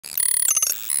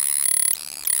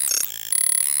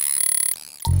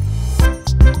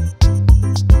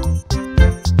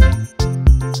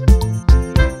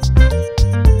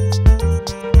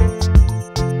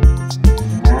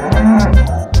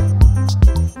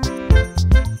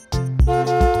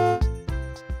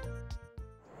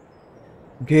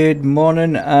Good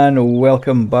morning and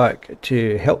welcome back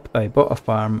to Help I Bought a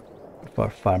Farm for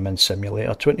Farming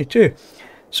Simulator 22.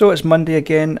 So it's Monday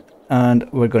again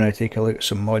and we're going to take a look at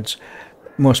some mods.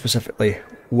 More specifically,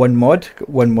 one mod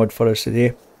for us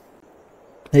today.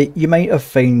 Hey, you might have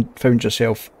found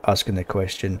yourself asking the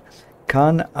question,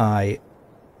 can I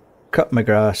cut my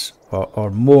grass or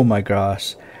mow my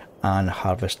grass and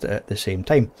harvest it at the same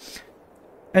time?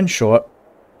 In short,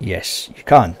 yes you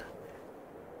can.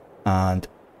 And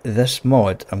this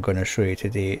mod I'm going to show you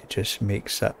today just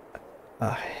makes it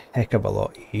a heck of a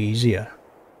lot easier.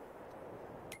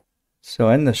 So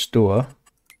in the store,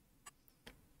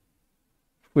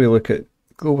 we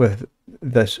go with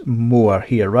this mower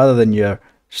here rather than your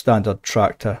standard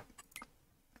tractor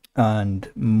and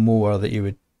mower that you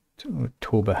would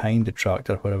tow behind the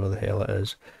tractor, whatever the hell it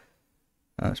is.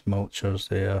 That's mulchers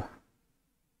there.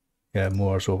 Yeah,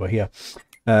 mowers over here.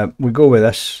 We go with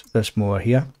this mower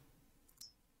here.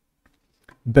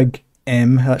 Big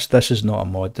M, this is not a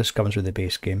mod, this comes with the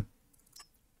base game.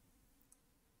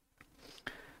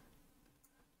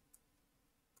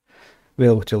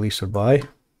 Available to lease or buy.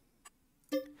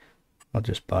 I'll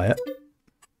just buy it.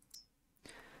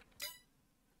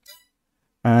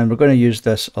 And we're going to use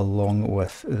this along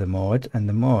with the mod, and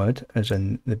the mod is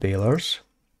in the balers.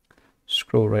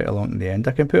 Scroll right along to the end.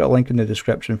 I can put a link in the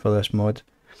description for this mod.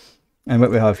 And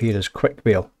what we have here is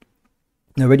Quick-QuickBale.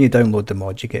 Now when you download the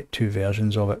mod you get two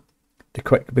versions of it, the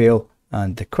Quick-QuickBale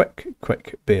and the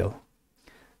Quick-QuickBale.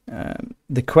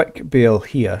 The Quick-QuickBale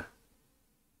here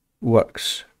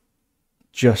works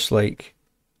just like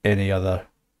any other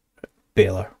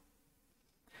baler,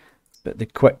 but the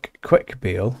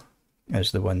Quick-QuickBale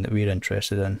is the one that we're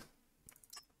interested in.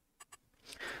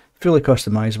 Fully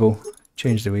customizable,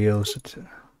 change the wheels,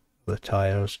 the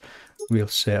tyres, wheel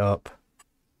setup.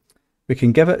 We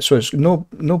can give it, so it's no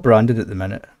branded at the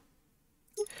minute,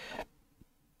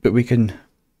 but it can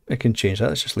change that.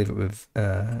 Let's just leave it with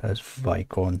as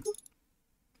Vicon.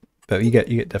 But you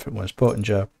get different ones: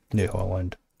 Pottinger, New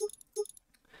Holland.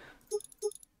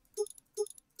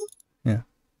 Yeah,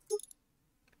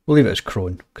 we'll leave it as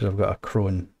Krone because I've got a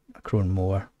Krone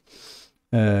mower.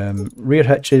 Rear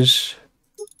hitches,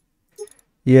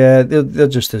 yeah, they're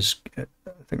just as.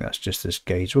 I think that's just as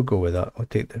guides. We'll go with that. I'll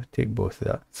take both of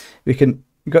that. You've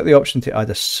got the option to add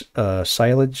a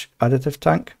silage additive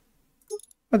tank.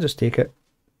 I'll just take it.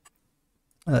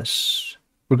 We're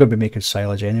going to be making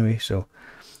silage anyway, so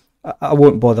I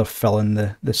won't bother filling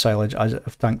the silage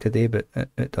additive tank today, but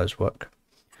it does work.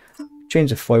 Change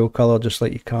the foil colour just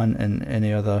like you can in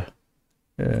any other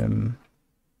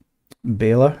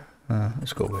baler.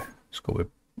 Let's go with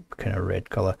kind of red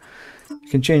colour. You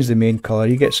can change the main colour.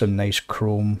 You get some nice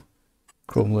chrome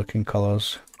looking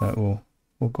colours. But we'll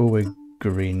go with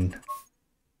green.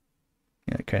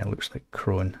 Yeah, it kind of looks like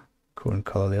Krone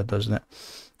colour there, doesn't it?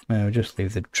 We'll just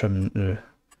leave the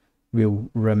wheel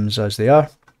rims as they are.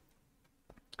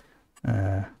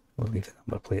 We'll leave the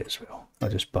number plate as well. I'll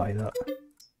just buy that.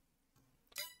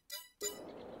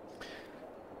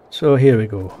 So here we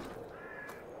go.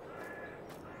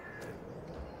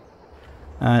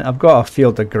 And I've got a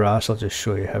field of grass. I'll just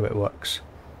show you how it works.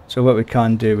 So what we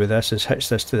can do with this is hitch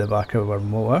this to the back of our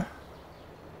mower,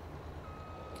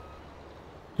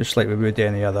 just like we would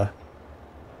any other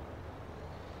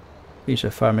piece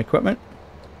of farm equipment.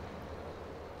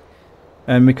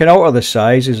 And we can alter the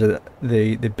sizes of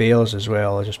the bales as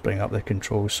well. I'll just bring up the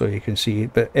controls so you can see.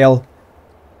 But I'll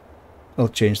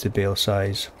change the bale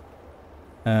size.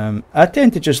 I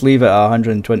tend to just leave it at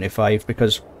 125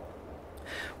 because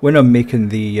when I'm making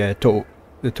the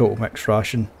total mixed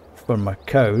ration for my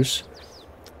cows,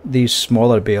 these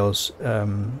smaller bales,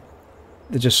 they're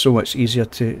just so much easier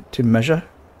to measure.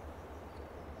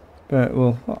 But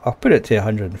I'll put it to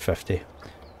 150.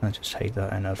 I'll just hide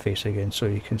that interface again so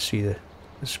you can see the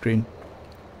screen.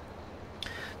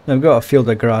 Now I've got a field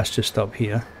of grass just up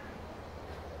here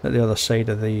at the other side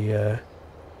of the,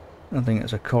 I think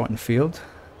it's a cotton field.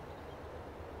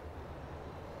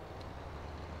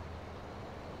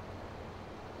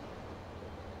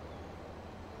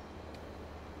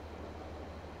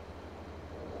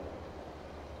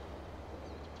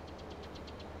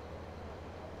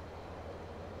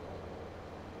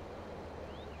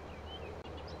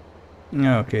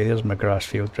 Okay, there's my grass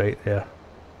field right there.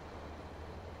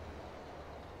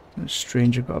 It's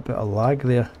strange, I've got a bit of lag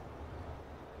there.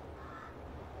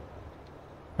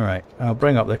 Alright, I'll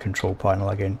bring up the control panel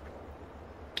again.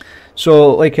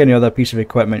 So, like any other piece of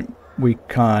equipment, we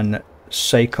can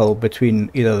cycle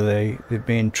between either the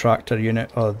main tractor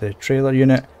unit or the trailer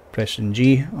unit, pressing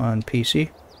G on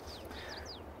PC.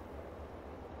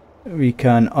 We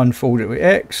can unfold it with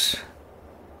X.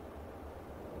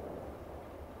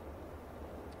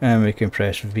 and we can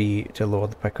press V to lower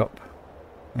the pickup,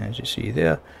 as you see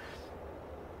there.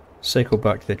 Cycle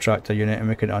back to the tractor unit and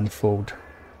we can unfold.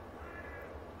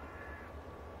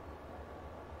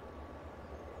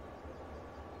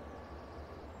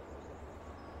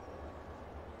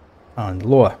 And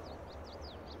lower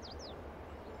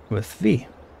with V.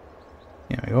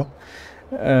 There we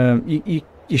go.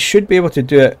 You should be able to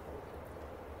do it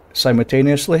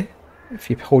simultaneously if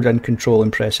you hold in Control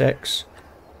and press X,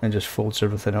 and just folds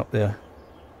everything up there.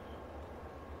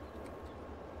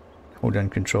 Hold in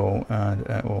Control and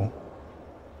it will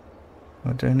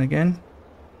go down again.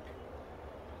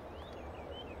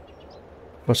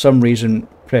 For some reason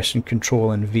pressing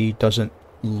Control and V doesn't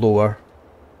lower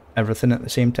everything at the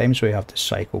same time, so we have to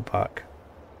cycle back.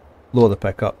 Lower the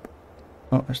pickup.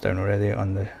 Oh, it's down already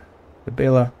on the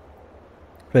baler.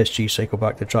 Press G, cycle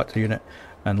back to the tractor unit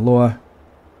and lower.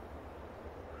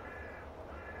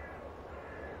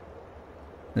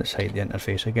 Let's hide the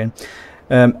interface again.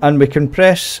 And we can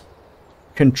press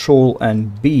Control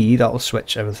and B, that'll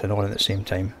switch everything on at the same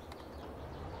time.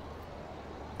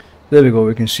 There we go,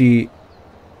 we can see,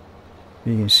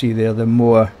 you can see there the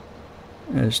mower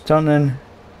is turning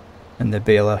and the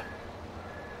baler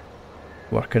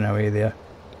working away there.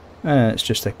 And it's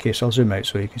just a case, I'll zoom out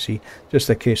so you can see, just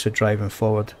a case of driving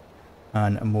forward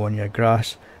and mowing your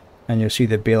grass, and you'll see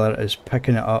the baler is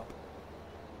picking it up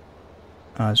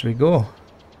as we go.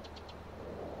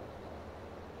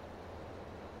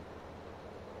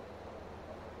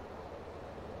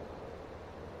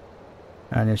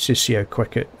 And you just see how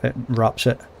quick it wraps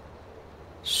it.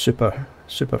 Super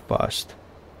fast.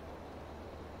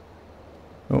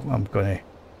 Oh, I'm going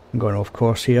off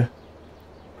course here.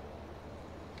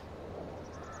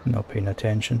 Not paying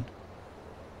attention.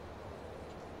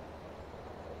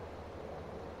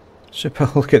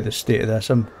 Super, look at the state of this.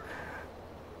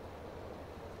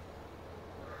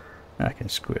 I can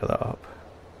square that up.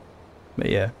 But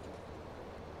yeah.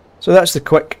 So that's the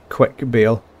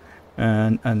Quick-QuickBale.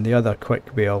 And the other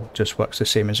Quick-Bale just works the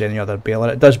same as any other baler.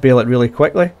 It does bale it really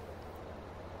quickly.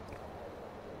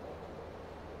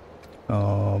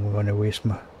 Oh, I'm going to waste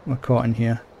my cotton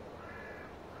here.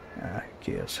 Ah,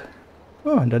 who cares?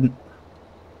 Oh, I didn't.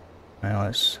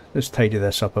 Well, let's tidy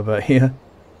this up a bit here.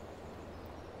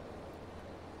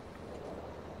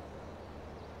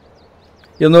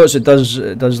 You'll notice it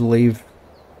does leave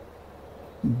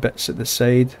bits at the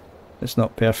side. It's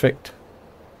not perfect,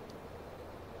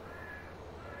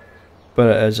 but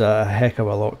it is a heck of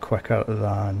a lot quicker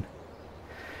than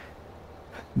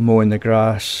mowing the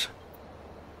grass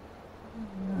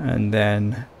and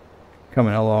then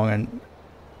coming along and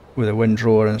with a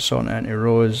windrower and sorting it into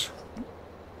rows.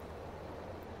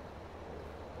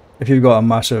 If you've got a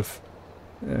massive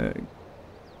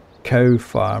cow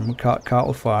farm,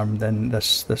 cattle farm, then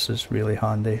this is really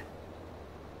handy.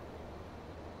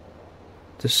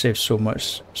 Just saves so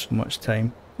much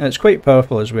time, and it's quite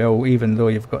powerful as well. Even though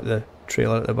you've got the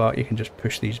trailer at the back, you can just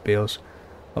push these bales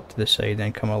up to the side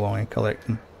and come along and collect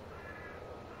them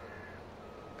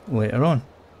later on.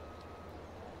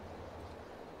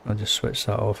 I'll just switch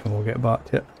that off and we'll get back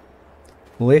to it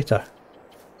later.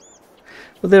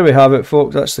 Well, there we have it,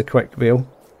 folks. That's the Quick-Bale.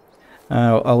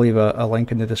 I'll leave a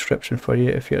link in the description for you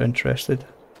if you're interested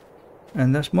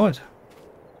in this mod.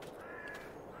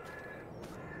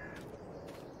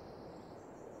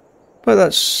 But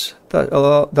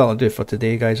that'll do for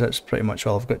today, guys. That's pretty much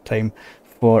all I've got time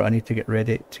for. I need to get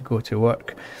ready to go to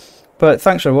work. But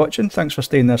thanks for watching. Thanks for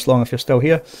staying this long if you're still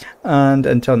here. And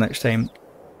until next time,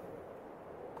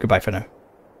 goodbye for now.